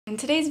In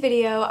today's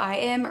video, I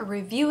am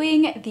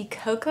reviewing the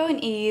Coco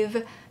and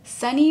Eve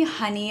Sunny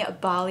Honey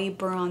Bali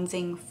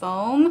Bronzing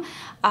Foam.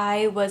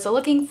 I was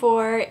looking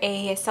for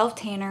a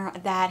self-tanner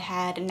that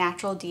had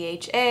natural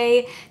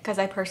DHA because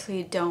I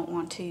personally don't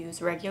want to use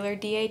regular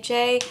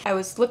DHA. I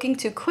was looking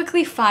to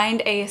quickly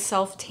find a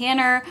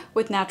self-tanner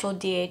with natural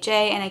DHA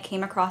and I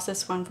came across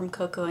this one from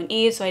Coco and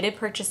Eve. So I did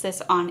purchase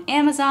this on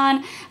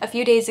Amazon a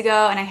few days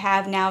ago and I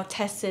have now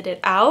tested it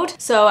out.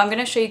 So I'm going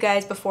to show you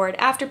guys before and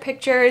after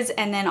pictures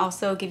and then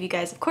also give you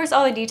guys, of course,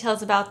 all the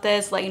details about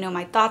this, let you know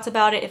my thoughts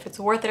about it, if it's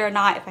worth it or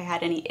not, if I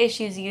had any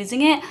issues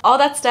using it, all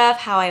that stuff,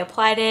 how I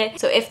applied it.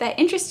 So if that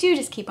interests you,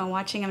 just keep on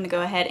watching. I'm gonna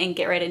go ahead and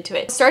get right into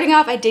it. Starting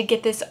off, I did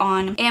get this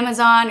on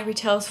Amazon. It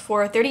retails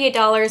for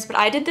 $38, but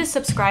I did this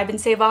subscribe and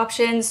save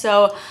option.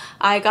 So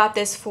I got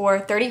this for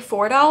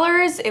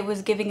 $34. It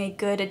was giving a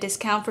good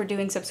discount for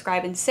doing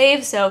subscribe and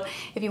save. So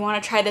if you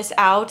want to try this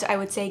out, I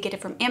would say get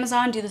it from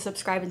Amazon, do the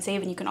subscribe and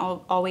save, and you can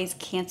always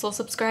cancel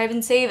subscribe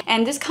and save.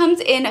 And this comes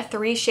in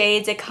 3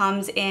 shades. It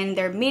comes in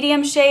their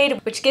medium shade,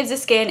 which gives the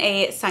skin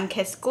a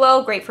sun-kissed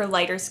glow, great for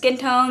lighter skin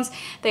tones.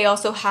 They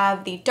also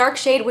have the dark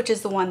shade, which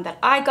is the one that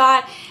I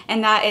got,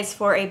 and that is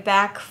for a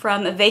back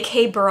from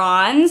Vacay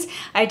Bronze,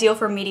 ideal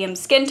for medium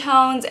skin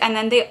tones. And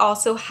then they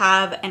also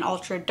have an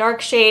ultra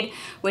dark shade,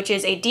 which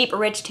is a deep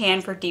rich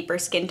tan for deeper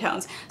skin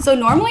tones. So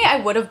normally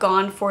I would have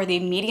gone for the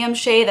medium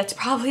shade. That's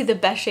probably the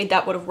best shade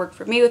that would have worked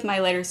for me with my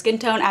lighter skin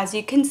tone. As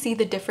you can see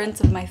the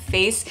difference of my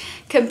face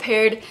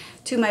compared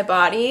to my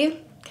body.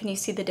 Can you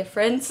see the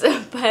difference?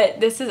 But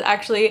this is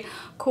actually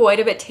quite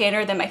a bit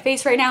tanner than my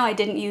face right now. I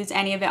didn't use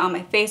any of it on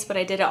my face, but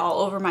I did it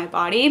all over my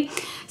body.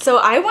 So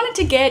I wanted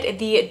to get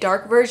the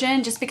dark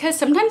version just because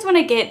sometimes when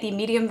I get the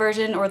medium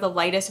version or the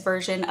lightest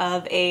version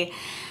of a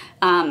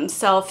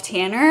self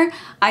tanner,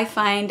 I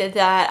find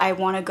that I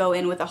want to go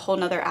in with a whole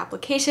nother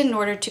application in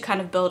order to kind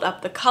of build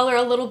up the color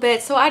a little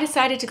bit. So I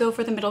decided to go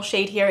for the middle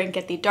shade here and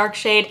get the dark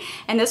shade.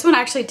 And this one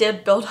actually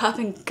did build up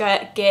and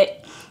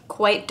get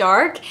quite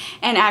dark,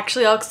 and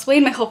actually I'll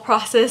explain my whole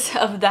process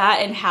of that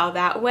and how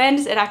that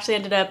went. It actually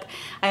I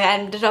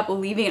ended up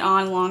leaving it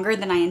on longer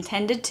than I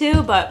intended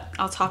to, but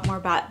I'll talk more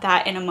about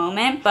that in a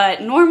moment.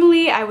 But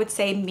normally I would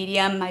say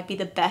medium might be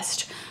the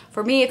best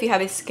for me. If you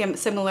have a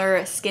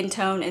similar skin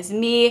tone as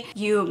me,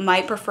 you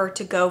might prefer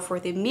to go for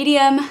the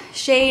medium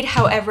shade.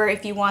 However,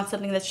 if you want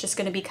something that's just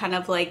going to be kind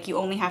of like you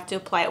only have to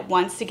apply it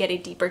once to get a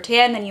deeper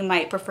tan, then you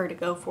might prefer to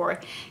go for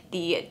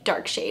the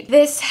dark shade.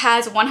 This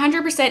has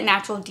 100%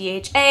 natural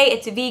DHA.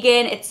 It's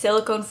vegan, it's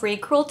silicone-free,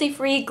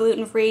 cruelty-free,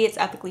 gluten-free, it's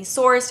ethically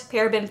sourced,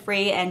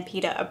 paraben-free, and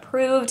PETA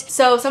approved.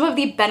 So some of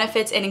the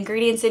benefits and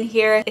ingredients in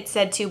here, it's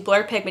said to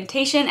blur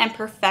pigmentation and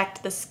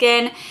perfect the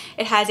skin.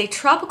 It has a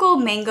tropical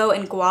mango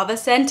and guava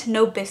scent,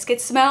 no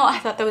biscuit smell. I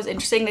thought that was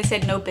interesting. They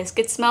said no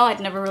biscuit smell. I'd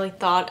never really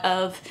thought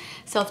of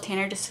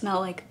self-tanner to smell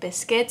like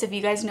biscuits. If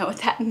you guys know what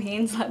that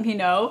means, let me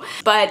know.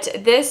 But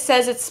this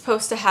says it's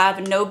supposed to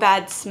have no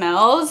bad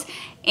smells,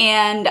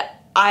 and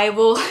I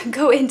will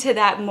go into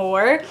that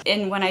more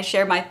when I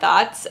share my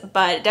thoughts,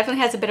 but it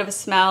definitely has a bit of a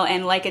smell,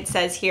 and like it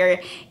says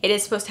here, it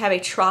is supposed to have a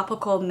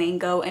tropical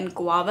mango and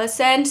guava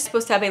scent. It's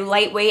supposed to have a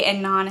lightweight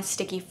and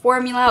non-sticky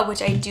formula,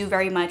 which I do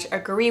very much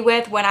agree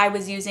with. When I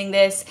was using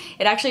this,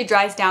 it actually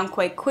dries down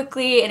quite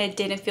quickly and it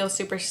didn't feel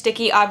super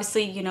sticky.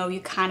 Obviously, you know, you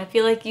kind of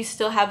feel like you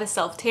still have a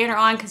self-tanner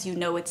on because you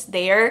know it's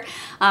there,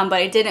 but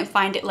I didn't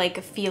find it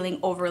like feeling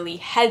overly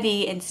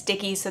heavy and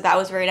sticky, so that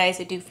was very nice.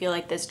 I do feel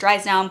like this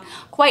dries down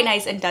quite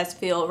nice and does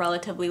feel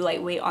relatively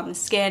lightweight on the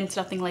skin. It's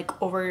nothing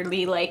like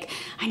overly like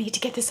I need to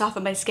get this off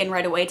of my skin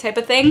right away type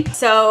of thing.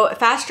 So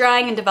fast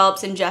drying and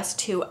develops in just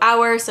 2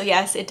 hours. So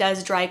yes, it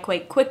does dry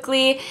quite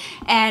quickly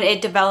and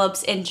it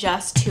develops in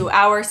just 2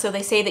 hours. So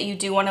they say that you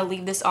do want to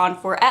leave this on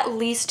for at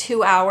least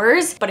 2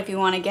 hours, but if you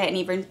want to get an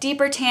even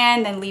deeper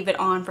tan, then leave it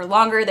on for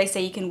longer. They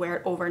say you can wear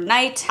it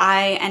overnight.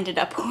 I ended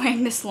up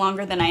wearing this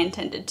longer than I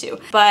intended to,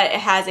 but it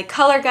has a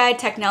color guide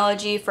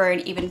technology for an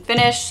even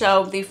finish.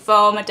 So the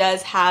foam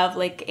does have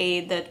like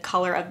the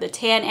color of the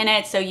tan in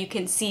it, so you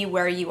can see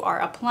where you are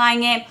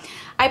applying it.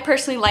 I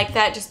personally like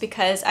that just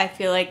because I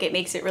feel like it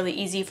makes it really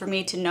easy for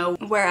me to know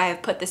where I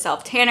have put the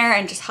self-tanner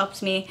and just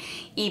helps me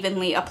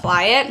evenly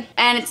apply it.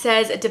 And it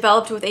says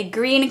developed with a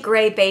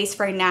green-gray base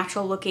for a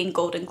natural looking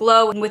golden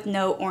glow with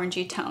no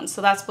orangey tones.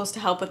 So that's supposed to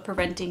help with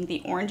preventing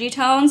the orangey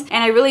tones.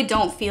 And I really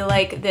don't feel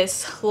like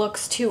this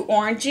looks too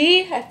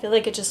orangey. I feel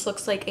like it just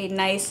looks like a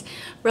nice,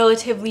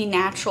 relatively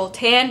natural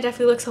tan.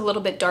 Definitely looks a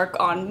little bit dark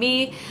on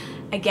me.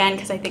 Again,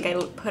 because I think I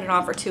put it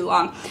on for too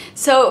long.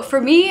 So for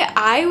me,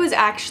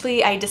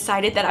 I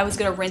decided that I was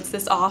gonna rinse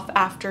this off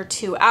after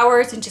 2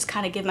 hours and just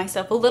kind of give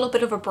myself a little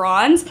bit of a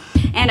bronze.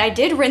 And I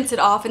did rinse it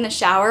off in the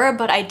shower,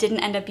 but I didn't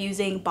end up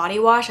using body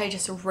wash. I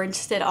just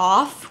rinsed it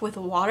off with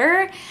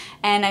water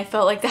and I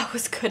felt like that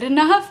was good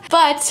enough.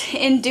 But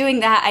in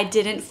doing that, I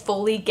didn't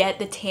fully get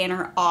the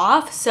tanner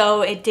off.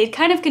 So it did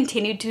kind of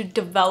continue to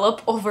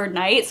develop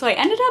overnight. So I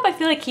ended up, I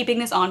feel like keeping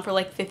this on for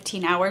like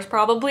 15 hours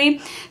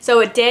probably. So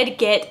it did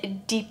get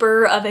bit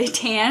deeper of a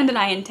tan than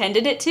I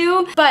intended it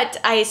to, but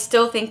I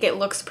still think it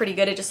looks pretty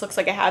good. It just looks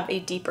like I have a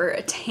deeper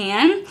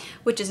tan,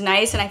 which is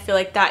nice, and I feel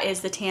like that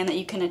is the tan that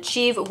you can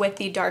achieve with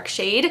the dark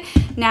shade.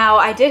 Now,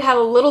 I did have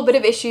a little bit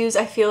of issues,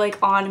 I feel like,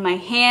 on my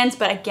hands,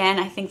 but again,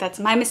 I think that's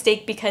my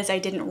mistake because I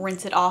didn't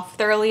rinse it off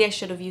thoroughly. I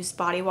should have used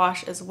body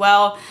wash as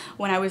well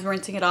when I was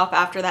rinsing it off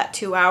after that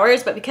 2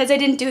 hours, but because I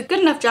didn't do a good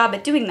enough job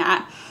at doing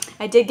that,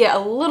 I did get a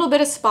little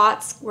bit of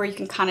spots where you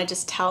can kind of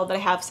just tell that I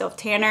have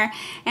self-tanner,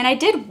 and I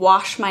did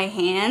wash my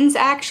hands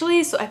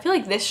actually, so I feel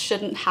like this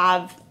shouldn't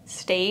have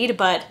stayed,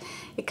 but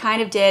it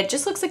kind of did.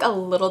 Just looks like a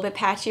little bit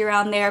patchy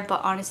around there, but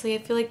honestly, I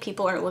feel like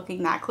people aren't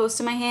looking that close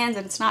to my hands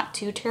and it's not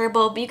too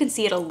terrible, but you can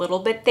see it a little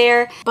bit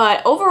there.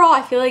 But overall,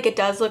 I feel like it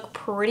does look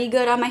pretty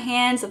good on my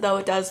hands, though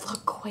it does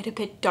look quite a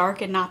bit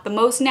dark and not the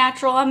most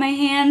natural on my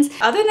hands.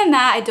 Other than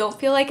that, I don't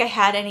feel like I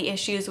had any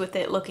issues with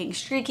it looking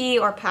streaky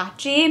or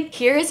patchy.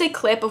 Here is a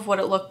clip of what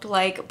it looked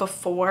like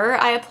before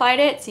I applied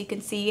it, so you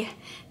can see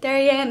there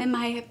I am in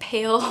my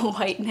pale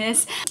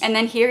whiteness. And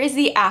then here is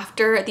the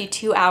after, the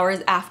 2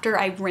 hours after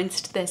I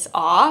rinsed this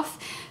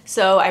off.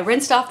 So I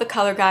rinsed off the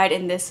color guide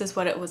and this is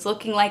what it was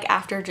looking like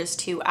after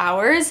just 2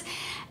 hours.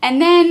 And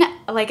then,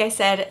 like I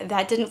said,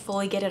 that didn't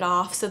fully get it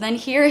off. So then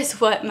here is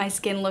what my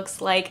skin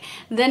looks like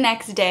the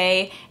next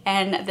day,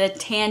 and the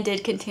tan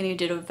did continue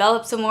to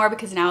develop some more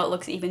because now it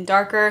looks even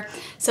darker.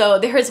 So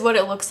there's what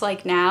it looks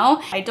like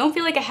now. I don't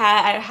feel like I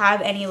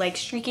have any like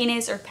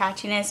streakiness or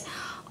patchiness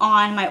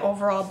on my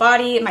overall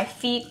body. My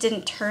feet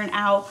didn't turn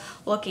out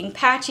looking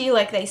patchy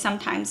like they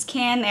sometimes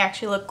can. They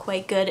actually look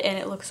quite good and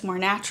it looks more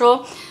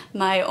natural.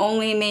 My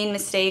only main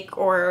mistake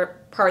or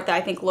part that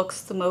I think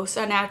looks the most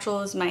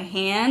unnatural is my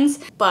hands,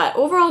 but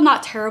overall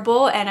not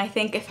terrible. And I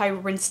think if I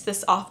rinsed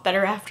this off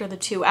better after the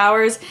 2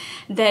 hours,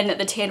 then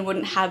the tan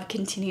wouldn't have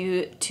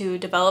continued to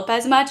develop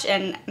as much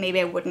and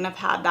maybe I wouldn't have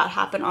had that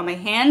happen on my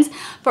hands.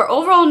 But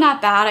overall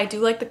not bad. I do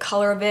like the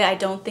color of it. I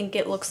don't think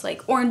it looks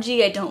like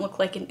orangey. I don't look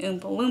like an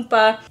Oompa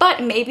Loompa,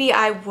 but maybe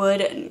I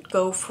would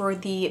go for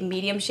the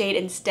medium shade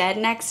instead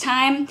next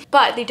time.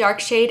 But the dark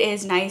shade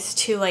is nice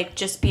to like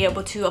just be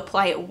able to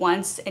apply it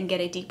once and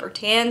get a deeper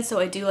tan, so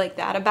I do like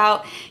that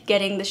about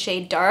getting the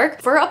shade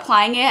dark. For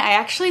applying it, I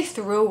actually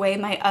threw away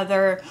my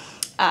other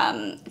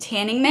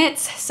tanning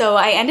mitts, so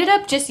I ended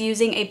up just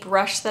using a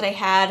brush that I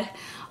had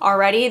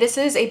already. This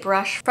is a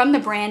brush from the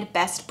brand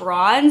Best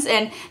Bronze,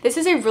 and this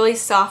is a really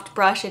soft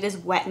brush. It is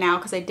wet now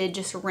because I did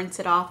just rinse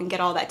it off and get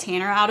all that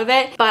tanner out of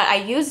it, but I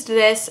used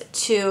this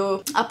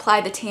to apply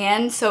the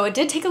tan, so it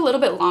did take a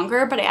little bit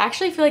longer, but I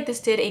actually feel like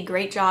this did a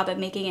great job at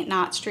making it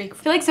not streak. I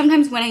feel like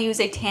sometimes when I use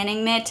a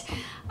tanning mitt,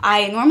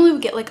 I normally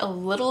would get like a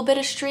little bit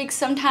of streaks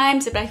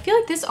sometimes, but I feel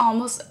like this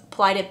almost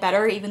applied it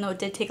better, even though it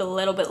did take a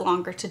little bit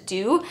longer to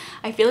do.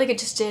 I feel like it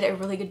just did a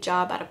really good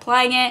job at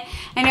applying it.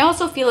 And I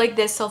also feel like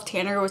this self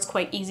tanner was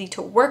quite easy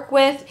to work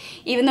with,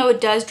 even though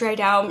it does dry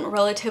down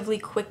relatively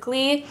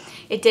quickly.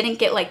 It didn't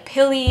get like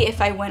pilly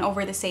if I went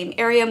over the same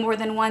area more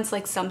than once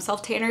like some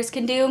self tanners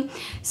can do.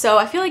 So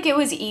I feel like it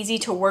was easy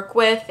to work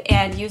with,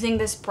 and using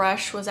this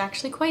brush was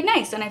actually quite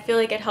nice, and I feel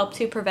like it helped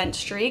to prevent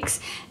streaks.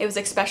 It was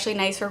especially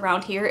nice for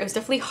around here. It was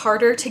definitely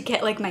harder to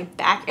get like my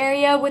back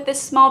area with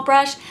this small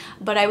brush,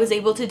 but I was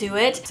able to do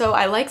it. So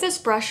I like this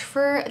brush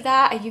for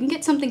that. You can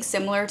get something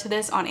similar to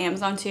this on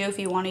Amazon too if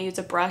you want to use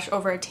a brush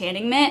over a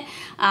tanning mitt,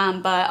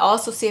 but I'll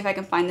also see if I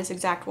can find this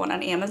exact one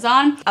on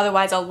Amazon.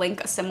 Otherwise, I'll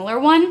link a similar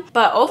one.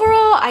 But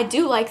overall, I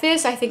do like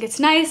this. I think it's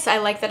nice. I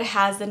like that it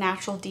has the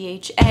natural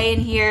DHA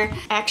in here.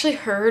 I actually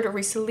heard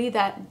recently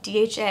that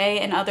DHA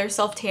and other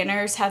self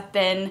tanners have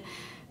been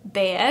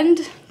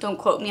banned. Don't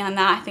quote me on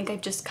that. I think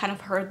I've just kind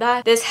of heard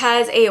that. This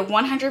has a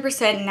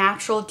 100%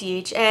 natural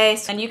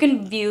DHA, and you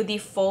can view the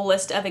full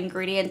list of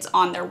ingredients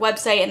on their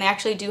website, and they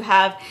actually do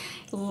have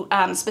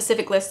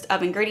specific list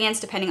of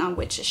ingredients depending on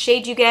which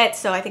shade you get.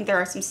 So I think there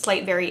are some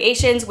slight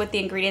variations with the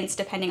ingredients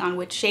depending on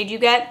which shade you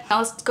get. Now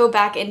let's go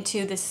back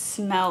into the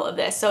smell of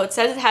this. So it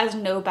says it has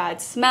no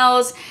bad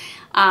smells.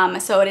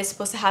 So it is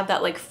supposed to have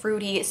that like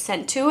fruity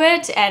scent to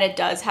it, and it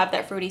does have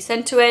that fruity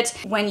scent to it.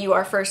 When you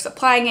are first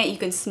applying it, you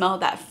can smell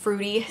that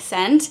fruity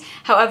scent.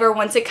 However,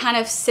 once it kind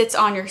of sits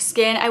on your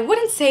skin, I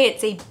wouldn't say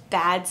it's a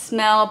bad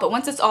smell, but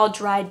once it's all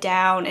dried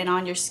down and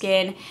on your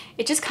skin,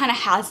 it just kind of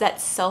has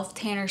that self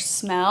tanner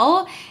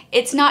smell.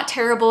 It's not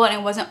terrible and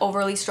it wasn't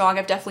overly strong.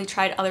 I've definitely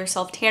tried other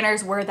self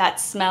tanners where that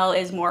smell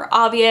is more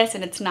obvious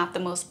and it's not the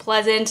most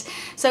pleasant.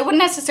 So I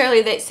wouldn't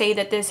necessarily say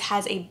that this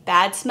has a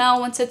bad smell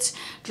once it's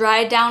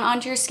dried down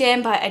onto your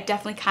skin, but it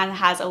definitely kind of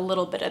has a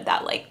little bit of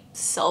that like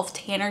self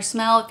tanner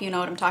smell, if you know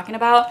what I'm talking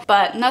about.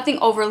 But nothing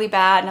overly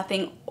bad,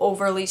 nothing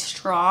overly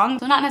strong.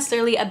 So not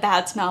necessarily a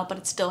bad smell, but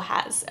it still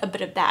has a bit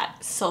of that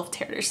self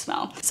tanner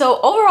smell. So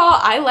overall,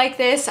 I like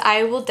this.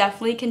 I will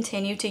definitely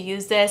continue to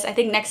use this. I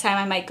think next time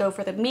I might go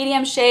for the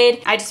medium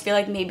shade. I just feel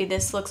like maybe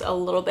this looks a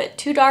little bit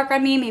too dark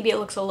on me. Maybe it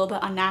looks a little bit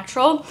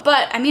unnatural,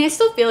 but I mean, I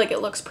still feel like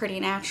it looks pretty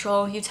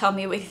natural. You tell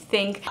me what you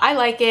think. I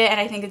like it and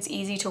I think it's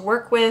easy to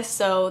work with.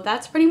 So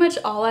that's pretty much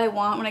all I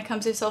want when it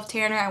comes to self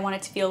tanner. I want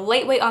it to feel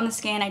lightweight on the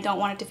skin. I don't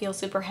want it to feel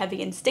super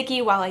heavy and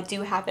sticky while I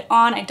do have it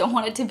on. I don't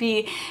want it to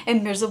be a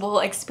miserable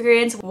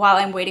experience while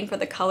I'm waiting for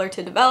the color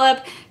to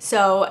develop.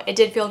 So it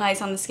did feel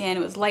nice on the skin.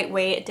 It was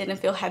lightweight. It didn't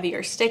feel heavy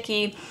or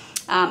sticky.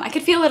 I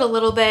could feel it a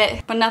little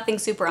bit, but nothing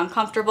super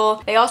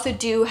uncomfortable. They also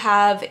do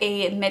have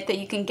a mitt that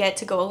you can get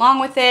to go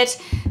along with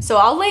it. So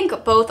I'll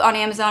link both on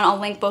Amazon. I'll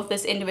link both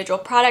this individual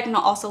product, and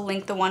I'll also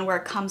link the one where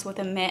it comes with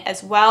a mitt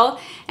as well.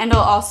 And I'll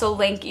also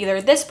link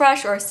either this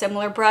brush or a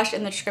similar brush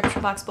in the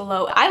description box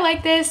below. I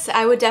like this.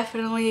 I would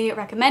definitely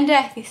recommend it.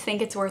 I think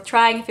it's worth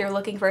trying if you're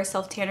looking for a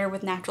self-tanner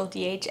with natural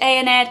DHA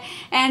in it.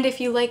 And if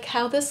you like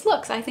how this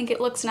looks, I think it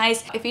looks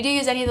nice. If you do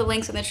use any of the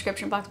links in the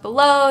description box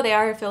below, they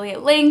are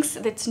affiliate links.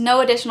 It's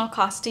no additional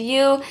cost to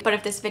you, but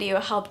if this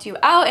video helped you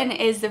out and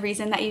is the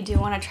reason that you do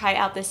want to try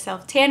out this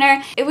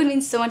self-tanner, it would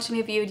mean so much to me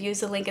if you would use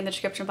the link in the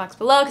description box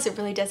below, because it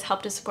really does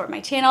help to support my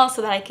channel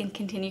so that I can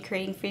continue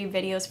creating free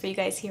videos for you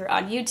guys here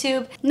on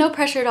YouTube. No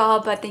pressure at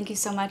all, but thank you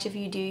so much if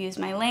you do use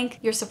my link.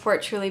 Your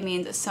support truly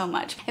means so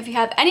much. If you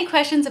have any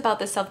questions about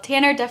the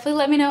self-tanner, definitely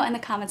let me know in the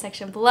comment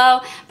section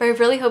below, but I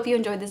really hope you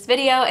enjoyed this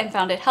video and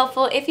found it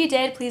helpful. If you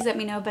did, please let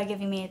me know by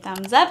giving me a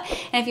thumbs up,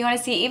 and if you want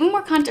to see even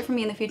more content from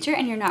me in the future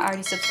and you're not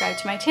already subscribed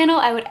to my channel,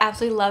 I would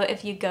absolutely love it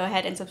if you go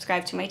ahead and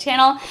subscribe to my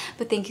channel.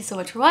 But thank you so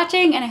much for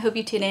watching, and I hope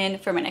you tune in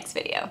for my next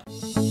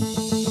video.